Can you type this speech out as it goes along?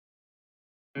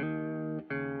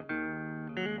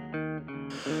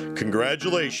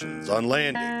Congratulations on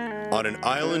landing on an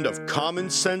island of common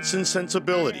sense and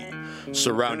sensibility,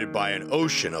 surrounded by an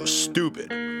ocean of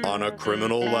stupid on a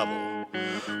criminal level.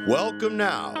 Welcome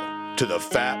now to the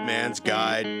Fatman's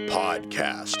Guide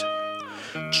podcast.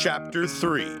 Chapter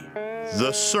 3,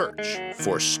 The Search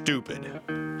for Stupid.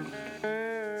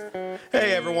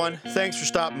 Hey everyone, thanks for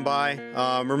stopping by.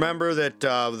 Remember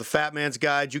that with the Fat Man's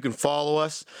Guide, you can follow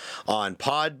us on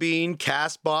Podbean,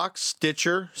 Castbox,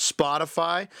 Stitcher,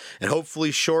 Spotify, and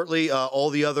hopefully shortly all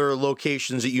the other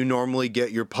locations that you normally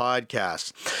get your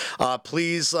podcasts.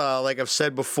 Please, like I've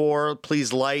said before,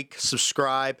 please like,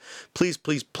 subscribe.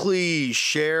 Please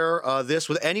share this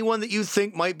with anyone that you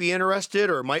think might be interested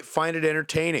or might find it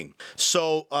entertaining.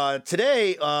 So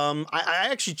today, I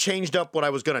actually changed up what I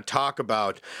was going to talk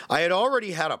about. I had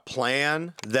already had a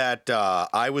plan that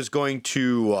I was going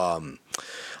to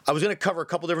cover a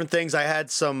couple different things. I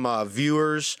had some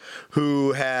viewers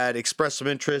who had expressed some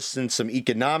interest in some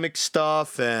economic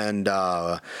stuff, and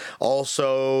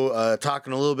also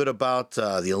talking a little bit about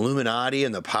the Illuminati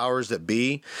and the powers that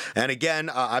be. And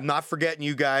again, I'm not forgetting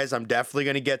you guys. I'm definitely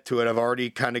going to get to it. I've already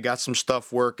kind of got some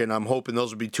stuff working. I'm hoping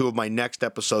those will be two of my next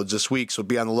episodes this week, so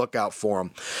be on the lookout for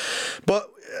them. But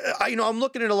I'm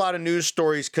looking at a lot of news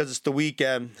stories because it's the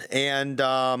weekend, and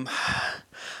I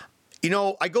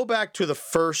go back to the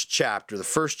first chapter of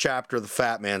the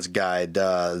Fat Man's Guide,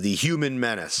 the Human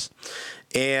Menace.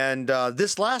 And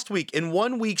this last week, in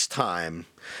 1 week's time,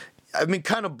 I've been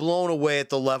kind of blown away at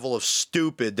the level of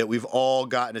stupid that we've all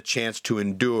gotten a chance to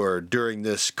endure during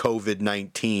this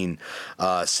COVID-19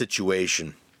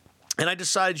 situation. And I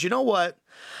decided, you know what?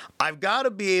 I've got to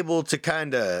be able to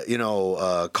kind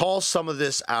of, call some of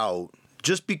this out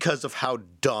just because of how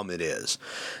dumb it is.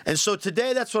 And so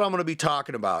today, that's what I'm going to be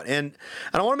talking about. And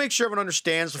I want to make sure everyone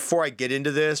understands before I get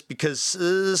into this, because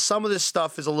some of this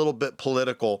stuff is a little bit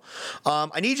political.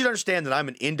 I need you to understand that I'm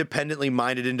an independently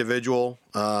minded individual.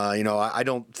 I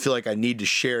don't feel like I need to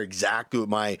share exactly what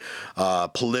my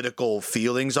political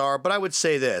feelings are, but I would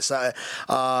say this. I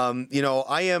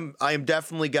am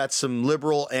definitely got some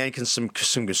liberal and some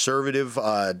conservative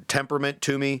temperament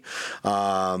to me.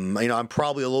 I'm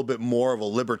probably a little bit more of a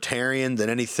libertarian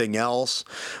than anything else,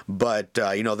 but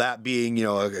that being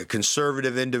a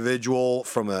conservative individual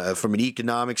from an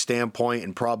economic standpoint,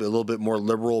 and probably a little bit more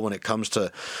liberal when it comes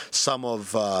to some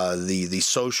of the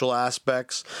social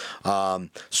aspects.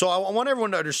 So I want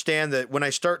everyone to understand that when I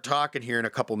start talking here in a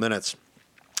couple minutes,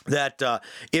 that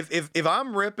if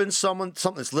I'm ripping something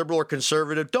that's liberal or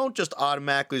conservative, don't just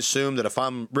automatically assume that if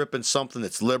I'm ripping something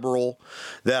that's liberal,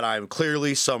 that I'm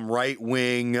clearly some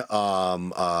right-wing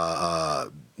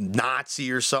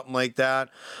Nazi or something like that,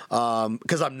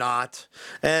 because I'm not.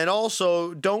 And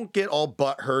also, don't get all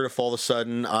butthurt if all of a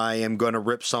sudden I am going to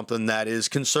rip something that is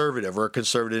conservative or a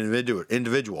conservative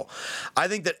individual. I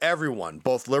think that everyone,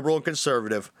 both liberal and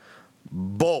conservative,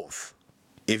 both,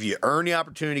 if you earn the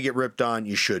opportunity to get ripped on,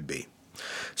 you should be.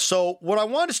 So what I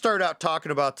wanted to start out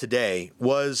talking about today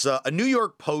was a New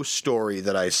York Post story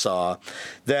that I saw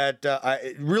that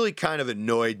it really kind of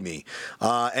annoyed me.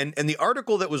 And the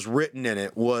article that was written in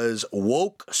it was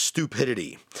woke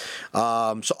stupidity.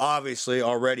 So obviously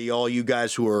already all you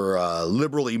guys who are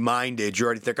liberally minded, you're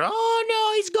already thinking, oh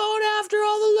no, he's going after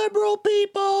all the liberal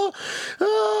people.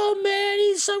 Oh man,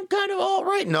 he's some kind of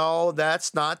alt-right. No,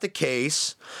 that's not the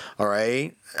case. All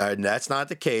right. And that's not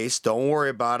the case. Don't worry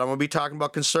about it. I'm going to be talking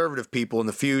about conservative people in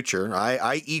the future.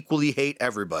 I equally hate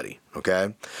everybody,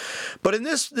 okay? But in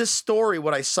this story,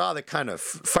 what I saw that kind of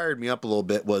fired me up a little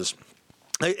bit was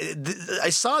I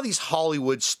saw these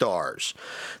Hollywood stars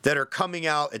that are coming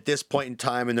out at this point in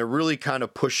time, and they're really kind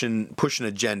of pushing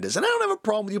agendas. And I don't have a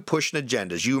problem with you pushing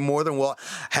agendas. You more than well.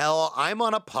 Hell, I'm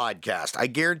on a podcast. I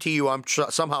guarantee you I'm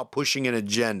somehow pushing an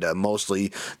agenda,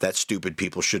 mostly that stupid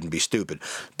people shouldn't be stupid.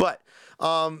 But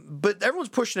everyone's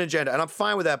pushing an agenda, and I'm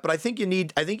fine with that. But I think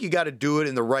you got to do it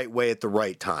in the right way at the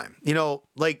right time.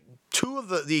 Like two of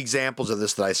the examples of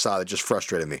this that I saw that just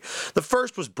frustrated me. The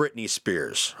first was Britney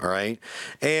Spears, all right?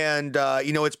 And,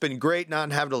 it's been great not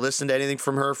having to listen to anything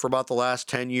from her for about the last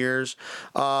 10 years.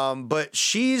 But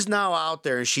she's now out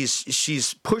there, and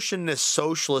she's pushing this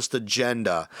socialist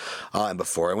agenda. And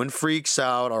before anyone freaks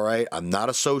out, all right, I'm not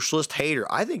a socialist hater.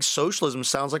 I think socialism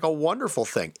sounds like a wonderful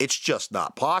thing. It's just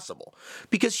not possible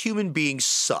because human beings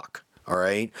suck. All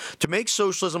right. To make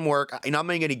socialism work, I'm not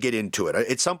going to get into it.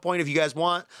 At some point, if you guys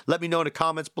want, let me know in the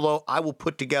comments below. I will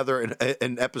put together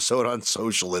an episode on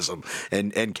socialism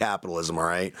and capitalism. All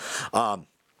right.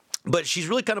 But she's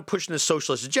really kind of pushing this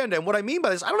socialist agenda. And what I mean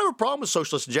by this, I don't have a problem with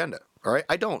socialist agenda. All right.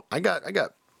 I don't. I got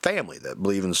family that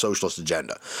believe in the socialist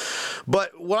agenda.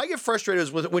 But what I get frustrated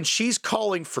is when she's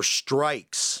calling for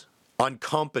strikes on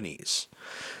companies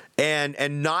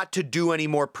and not to do any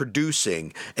more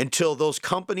producing until those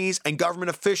companies and government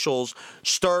officials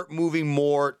start moving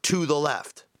more to the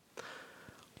left.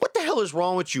 What the hell is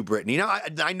wrong with you, Brittany? Now,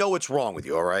 I know what's wrong with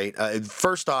you, all right?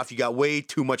 First off, you got way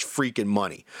too much freaking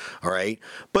money, all right?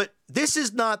 But this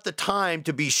is not the time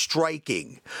to be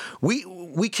striking.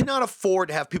 We cannot afford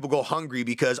to have people go hungry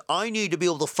because I need to be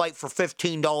able to fight for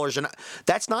 $15 and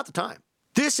that's not the time.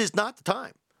 This is not the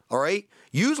time, all right?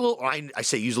 Use a little, I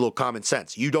say use a little common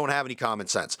sense. You don't have any common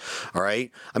sense, all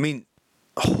right? I mean,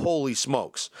 holy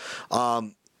smokes.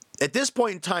 At this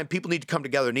point in time, people need to come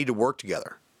together, need to work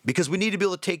together. Because we need to be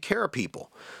able to take care of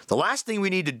people. The last thing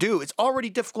we need to do, it's already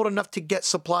difficult enough to get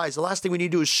supplies. The last thing we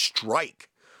need to do is strike.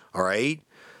 All right?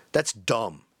 That's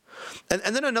dumb.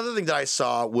 And then another thing that I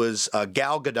saw was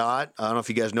Gal Gadot. I don't know if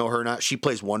you guys know her or not. She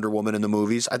plays Wonder Woman in the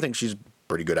movies. I think she's a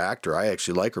pretty good actor. I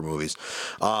actually like her movies.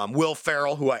 Will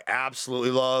Ferrell, who I absolutely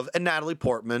love, and Natalie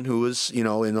Portman, who was,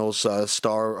 in those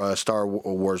Star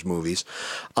Wars movies.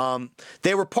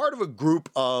 They were part of a group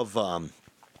of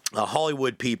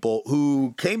Hollywood people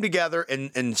who came together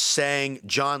and sang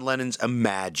John Lennon's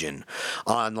Imagine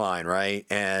online, right?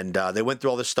 And they went through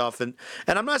all this stuff. And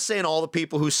I'm not saying all the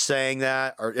people who sang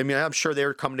that, I'm sure they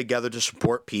were coming together to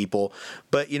support people.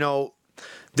 But,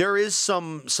 there is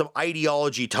some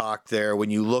ideology talk there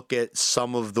when you look at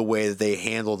some of the way that they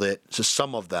handled it, so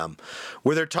some of them,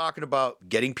 where they're talking about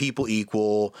getting people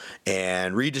equal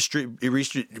and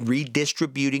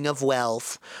redistributing of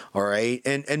wealth, all right,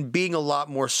 and being a lot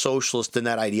more socialist than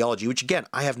that ideology, which, again,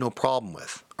 I have no problem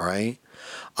with, all right?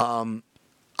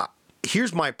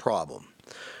 Here's my problem.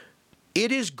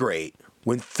 It is great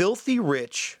when filthy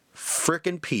rich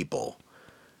frickin' people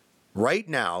right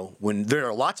now, when there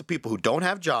are lots of people who don't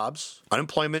have jobs,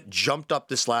 unemployment jumped up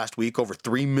this last week over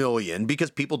 3 million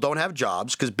because people don't have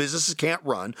jobs, because businesses can't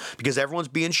run, because everyone's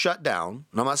being shut down.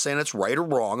 And I'm not saying it's right or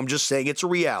wrong. I'm just saying it's a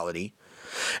reality.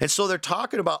 And so they're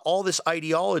talking about all this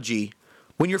ideology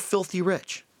when you're filthy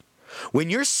rich. When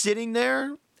you're sitting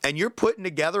there and you're putting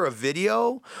together a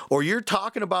video or you're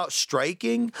talking about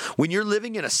striking, when you're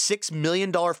living in a $6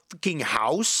 million freaking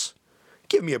house,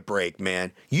 give me a break,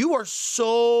 man. You are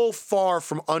so far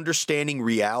from understanding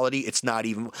reality. It's not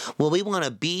even, well, we want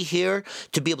to be here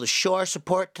to be able to show our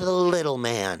support to the little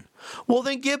man. Well,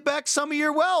 then give back some of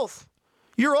your wealth.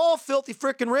 You're all filthy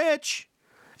freaking rich.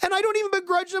 And I don't even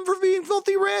begrudge them for being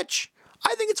filthy rich.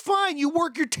 I think it's fine. You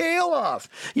work your tail off.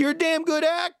 You're a damn good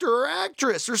actor or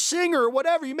actress or singer or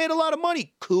whatever. You made a lot of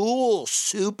money. Cool.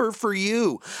 Super for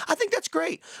you. I think that's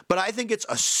great. But I think it's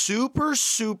a super,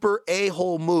 super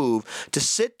a-hole move to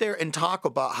sit there and talk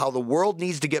about how the world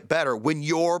needs to get better when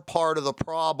you're part of the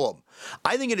problem.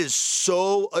 I think it is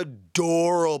so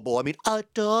adorable. I mean,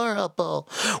 adorable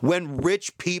when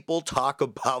rich people talk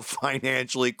about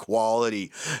financial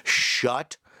equality.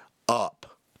 Shut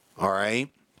up. All right?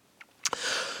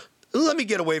 Let me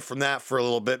get away from that for a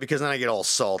little bit because then I get all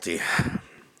salty.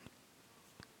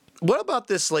 What about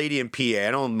this lady in PA?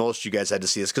 I know most of you guys had to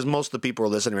see this because most of the people who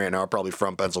are listening right now are probably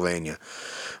from Pennsylvania.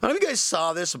 I don't know if you guys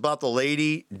saw this about the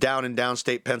lady down in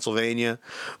downstate Pennsylvania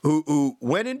who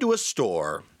went into a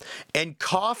store and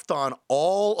coughed on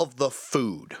all of the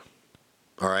food.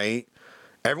 All right?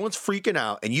 Everyone's freaking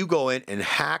out, and you go in and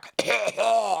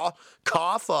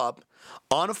cough up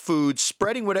on a food,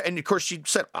 spreading what, and of course she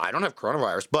said, I don't have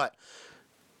coronavirus, but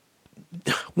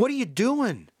what are you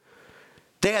doing?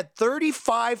 They had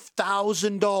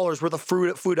 $35,000 worth of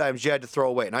food items you had to throw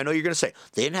away. And I know you're going to say,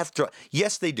 they didn't have to throw.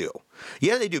 Yes, they do.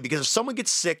 Yeah, they do. Because if someone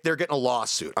gets sick, they're getting a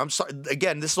lawsuit. I'm sorry.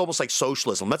 Again, this is almost like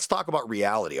socialism. Let's talk about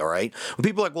reality, all right? When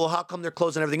people are like, well, how come they're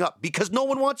closing everything up? Because no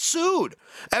one wants sued.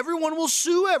 Everyone will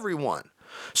sue everyone.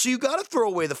 So you got to throw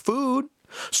away the food.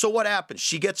 So what happens?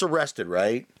 She gets arrested,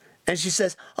 right? And she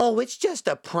says, oh, it's just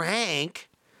a prank.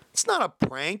 It's not a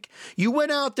prank. You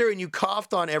went out there and you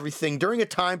coughed on everything during a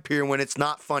time period when it's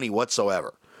not funny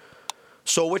whatsoever.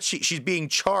 So what she's being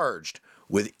charged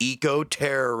with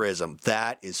eco-terrorism.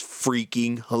 That is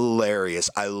freaking hilarious.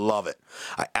 I love it.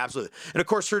 I absolutely. And of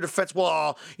course her defense,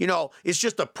 well, it's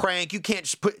just a prank. You can't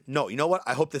just put, no, you know what?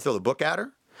 I hope they throw the book at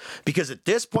her because at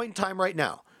this point in time right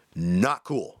now, not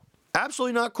cool.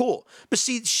 Absolutely not cool. But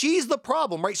see, she's the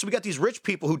problem, right? So we got these rich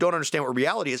people who don't understand what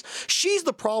reality is. She's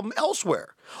the problem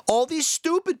elsewhere. All these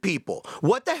stupid people.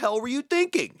 What the hell were you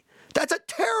thinking? That's a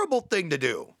terrible thing to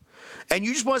do. And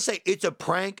you just want to say, it's a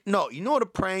prank? No, you know what a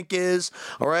prank is,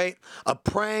 all right? A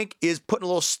prank is putting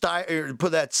a little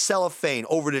put that cellophane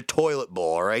over the toilet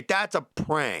bowl, all right? That's a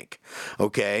prank,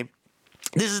 okay?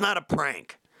 This is not a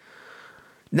prank.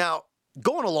 Now,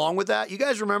 going along with that, you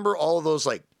guys remember all of those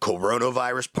like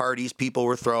coronavirus parties people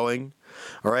were throwing,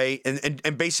 all right?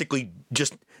 And basically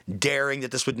just daring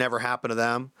that this would never happen to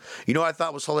them. You know what I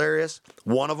thought was hilarious?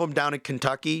 One of them down in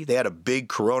Kentucky, they had a big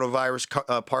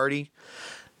coronavirus party.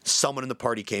 Someone in the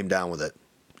party came down with it.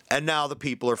 And now the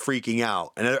people are freaking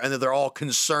out. And they're all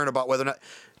concerned about whether or not,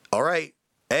 all right,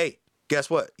 hey, guess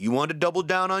what? You wanted to double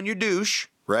down on your douche,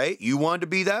 right? You wanted to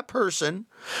be that person.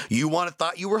 You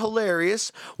thought you were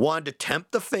hilarious, wanted to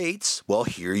tempt the fates. Well,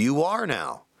 here you are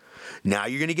now. Now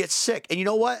you're going to get sick. And you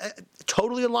know what?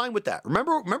 Totally in line with that.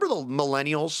 Remember the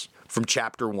millennials from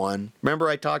chapter 1? Remember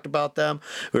I talked about them?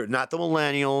 Not the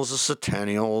millennials, the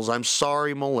centennials. I'm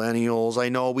sorry, millennials. I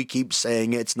know we keep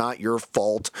saying it. It's not your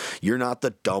fault. You're not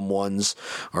the dumb ones.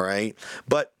 All right.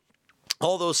 But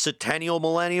all those centennial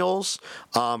millennials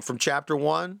from chapter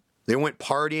 1, they went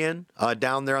partying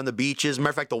down there on the beaches. Matter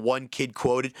of fact, the one kid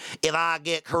quoted, "If I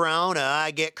get corona,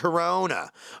 I get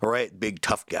corona." All right, big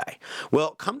tough guy.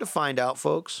 Well, come to find out,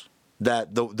 folks,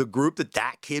 that the group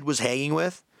that kid was hanging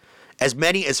with, as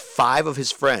many as 5 of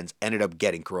his friends ended up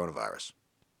getting coronavirus.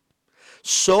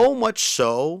 So much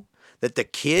so that the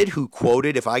kid who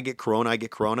quoted, "If I get corona, I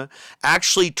get corona,"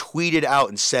 actually tweeted out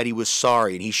and said he was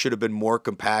sorry and he should have been more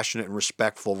compassionate and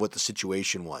respectful of what the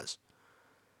situation was.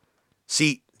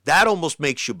 See, that almost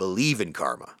makes you believe in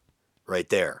karma right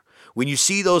there. When you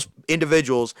see those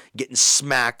individuals getting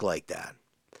smacked like that.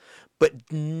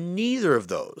 But neither of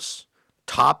those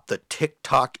topped the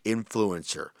TikTok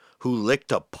influencer who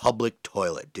licked a public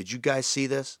toilet. Did you guys see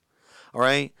this? All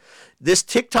right. This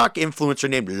TikTok influencer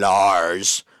named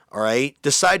Lars, all right,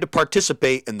 decided to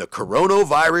participate in the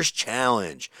coronavirus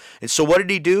challenge. And so what did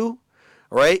he do?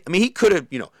 All right. I mean, he could have,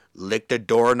 licked a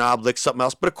doorknob, licked something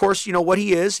else. But of course, you know what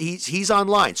he is? He's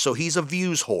online. So he's a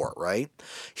views whore, right?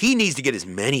 He needs to get as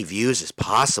many views as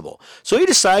possible. So he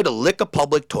decided to lick a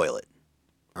public toilet.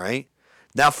 All right.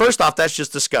 Now, first off, that's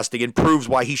just disgusting and proves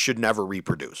why he should never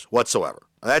reproduce whatsoever.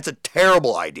 That's a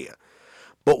terrible idea.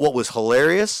 But what was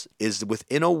hilarious is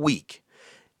within a week,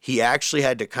 he actually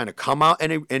had to kind of come out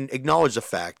and acknowledge the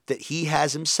fact that he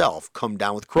has himself come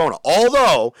down with corona.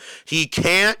 Although he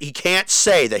can't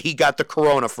say that he got the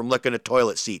corona from licking a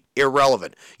toilet seat.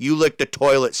 Irrelevant. You licked a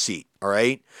toilet seat, all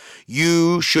right?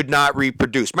 You should not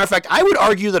reproduce. Matter of fact, I would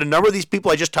argue that a number of these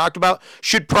people I just talked about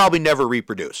should probably never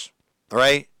reproduce, all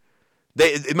right?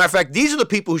 Matter of fact, these are the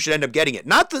people who should end up getting it.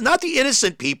 Not the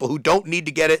innocent people who don't need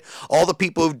to get it. All the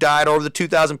people who've died, over the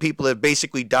 2,000 people that have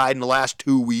basically died in the last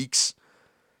 2 weeks.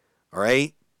 All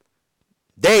right?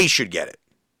 They should get it.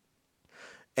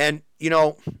 And,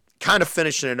 kind of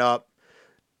finishing it up,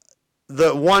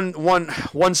 the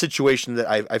one situation that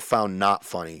I found not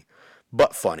funny,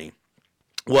 but funny,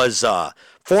 was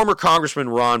former Congressman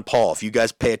Ron Paul. If you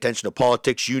guys pay attention to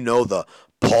politics, you know the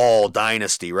Paul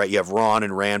dynasty, right? You have Ron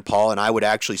and Rand Paul, and I would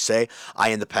actually say I,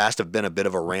 in the past, have been a bit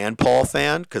of a Rand Paul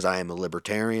fan because I am a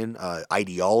libertarian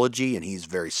ideology, and he's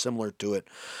very similar to it.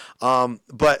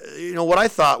 But, what I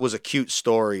thought was a cute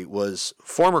story was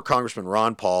former Congressman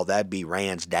Ron Paul, that'd be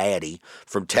Rand's daddy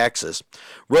from Texas,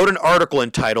 wrote an article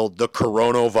entitled "The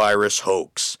Coronavirus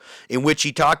Hoax," in which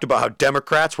he talked about how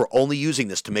Democrats were only using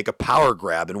this to make a power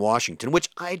grab in Washington, which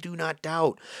I do not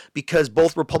doubt, because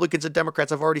both Republicans and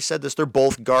Democrats, I've already said this, they're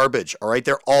both garbage, all right?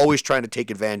 They're always trying to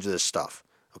take advantage of this stuff,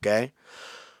 okay?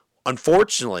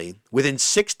 Unfortunately, within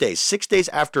 6 days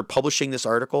after publishing this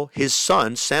article, his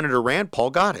son, Senator Rand Paul,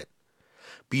 got it.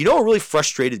 But you know what really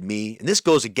frustrated me? And this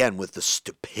goes again with the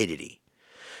stupidity.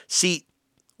 See,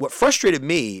 what frustrated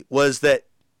me was that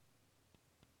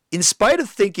in spite of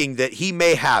thinking that he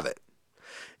may have it,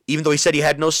 even though he said he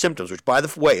had no symptoms, which, by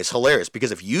the way, is hilarious,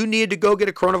 because if you needed to go get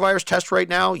a coronavirus test right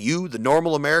now, you, the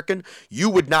normal American, you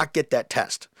would not get that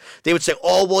test. They would say,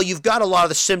 "Oh, well, you've got a lot of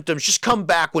the symptoms. Just come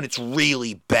back when it's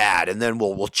really bad, and then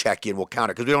we'll check you and we'll count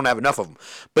it, because we don't have enough of them."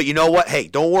 But you know what? Hey,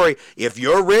 don't worry. If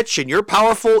you're rich and you're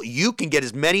powerful, you can get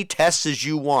as many tests as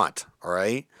you want, all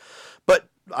right? But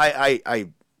I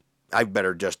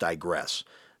better just digress.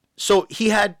 So he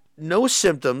had no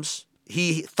symptoms.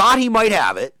 He thought he might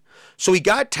have it. So he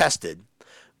got tested,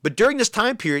 but during this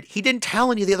time period, he didn't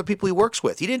tell any of the other people he works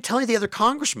with. He didn't tell any of the other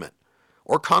congressmen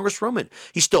or congresswomen.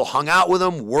 He still hung out with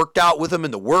them, worked out with them in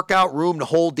the workout room, the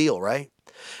whole deal, right?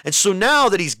 And so now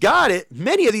that he's got it,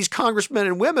 many of these congressmen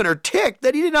and women are ticked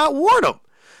that he did not warn them.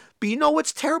 But you know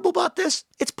what's terrible about this?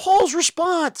 It's Paul's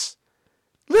response.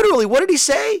 Literally, what did he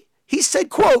say? He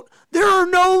said, quote, "There are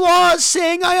no laws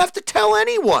saying I have to tell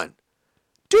anyone."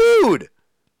 Dude,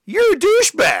 you're a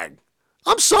douchebag.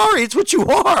 I'm sorry, it's what you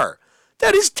are.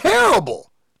 That is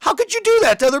terrible. How could you do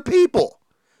that to other people?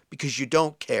 Because you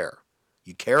don't care.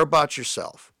 You care about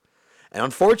yourself. And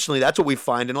unfortunately, that's what we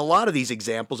find in a lot of these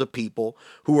examples of people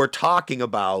who are talking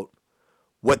about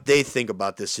what they think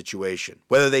about this situation.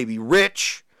 Whether they be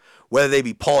rich, whether they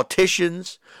be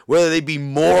politicians, whether they be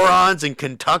morons in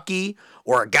Kentucky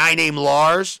or a guy named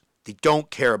Lars, they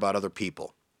don't care about other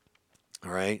people.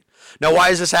 All right? Now, why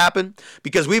does this happen?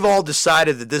 Because we've all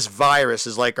decided that this virus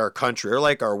is like our country or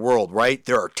like our world, right?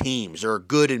 There are teams. There are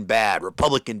good and bad,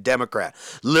 Republican, Democrat,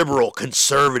 liberal,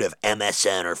 conservative,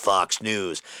 MSN or Fox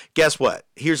News. Guess what?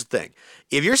 Here's the thing.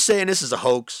 If you're saying this is a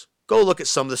hoax, go look at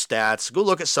some of the stats. Go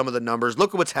look at some of the numbers.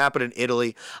 Look at what's happened in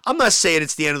Italy. I'm not saying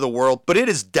it's the end of the world, but it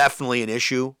is definitely an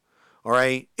issue. All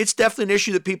right? It's definitely an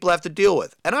issue that people have to deal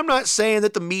with. And I'm not saying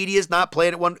that the media is not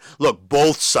playing it one. Look,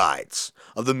 both sides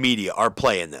of the media are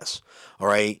playing this. All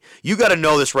right? You got to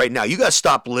know this right now. You got to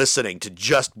stop listening to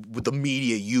just the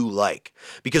media you like.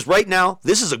 Because right now,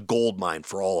 this is a gold mine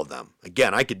for all of them.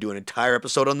 Again, I could do an entire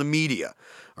episode on the media.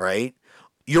 All right?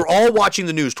 You're all watching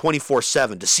the news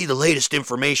 24/7 to see the latest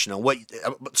information on what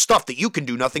stuff that you can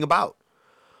do nothing about.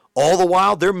 All the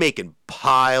while, they're making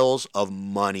piles of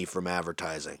money from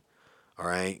advertising. All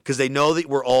right? Because they know that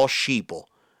we're all sheeple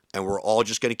and we're all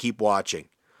just going to keep watching.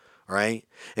 All right?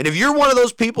 And if you're one of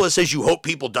those people that says you hope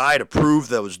people die to prove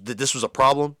that this was a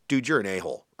problem, dude, you're an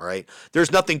a-hole. All right?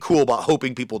 There's nothing cool about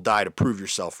hoping people die to prove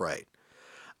yourself right.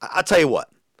 I'll tell you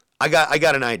what. I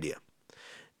got an idea.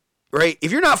 Right?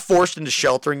 If you're not forced into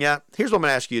sheltering yet, here's what I'm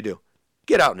going to ask you to do.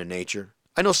 Get out into nature.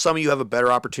 I know some of you have a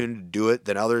better opportunity to do it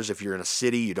than others. If you're in a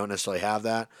city, you don't necessarily have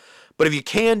that. But if you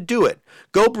can do it,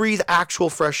 go breathe actual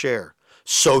fresh air.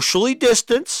 Socially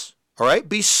distance, all right?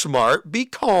 Be smart, be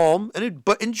calm,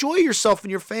 but enjoy yourself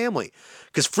and your family.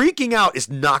 Because freaking out is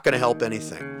not going to help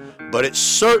anything. But it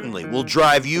certainly will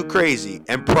drive you crazy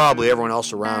and probably everyone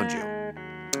else around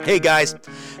you. Hey guys,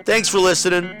 thanks for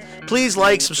listening. Please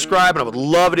like, subscribe, and I would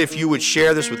love it if you would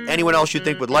share this with anyone else you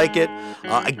think would like it.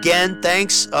 Again,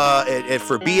 thanks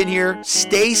for being here.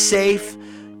 Stay safe,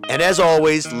 and as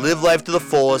always, live life to the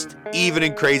fullest, even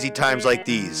in crazy times like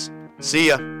these. See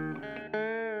ya.